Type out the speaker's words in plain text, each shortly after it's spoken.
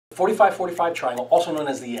45-45 triangle, also known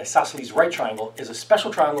as the isosceles right triangle, is a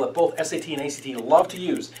special triangle that both SAT and ACT love to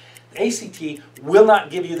use. The ACT will not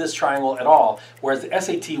give you this triangle at all, whereas the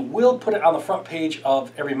SAT will put it on the front page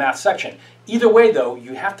of every math section. Either way though,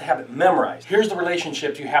 you have to have it memorized. Here's the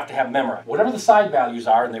relationships you have to have memorized. Whatever the side values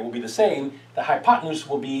are, and they will be the same, the hypotenuse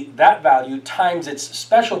will be that value times its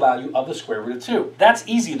special value of the square root of 2. That's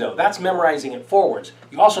easy though, that's memorizing it forwards.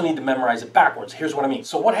 You also need to memorize it backwards. Here's what I mean.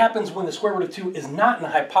 So what happens when the square root of 2 is not in the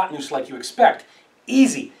hypotenuse like you expect?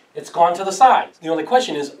 Easy. It's gone to the sides. The only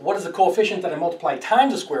question is, what is the coefficient that I multiply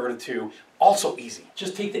times the square root of 2? Also easy.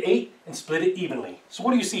 Just take the 8 and split it evenly. So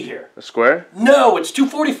what do you see here? A square? No, it's 2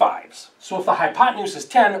 45s. So if the hypotenuse is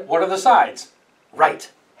 10, what are the sides?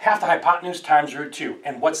 Right. Half the hypotenuse times root 2.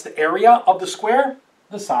 And what's the area of the square?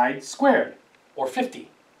 The side squared, or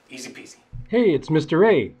 50. Easy peasy. Hey, it's Mr.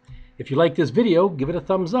 A. If you like this video, give it a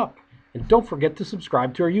thumbs up. And don't forget to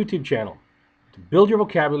subscribe to our YouTube channel to build your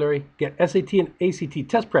vocabulary, get SAT and ACT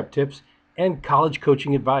test prep tips, and college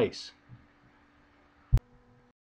coaching advice.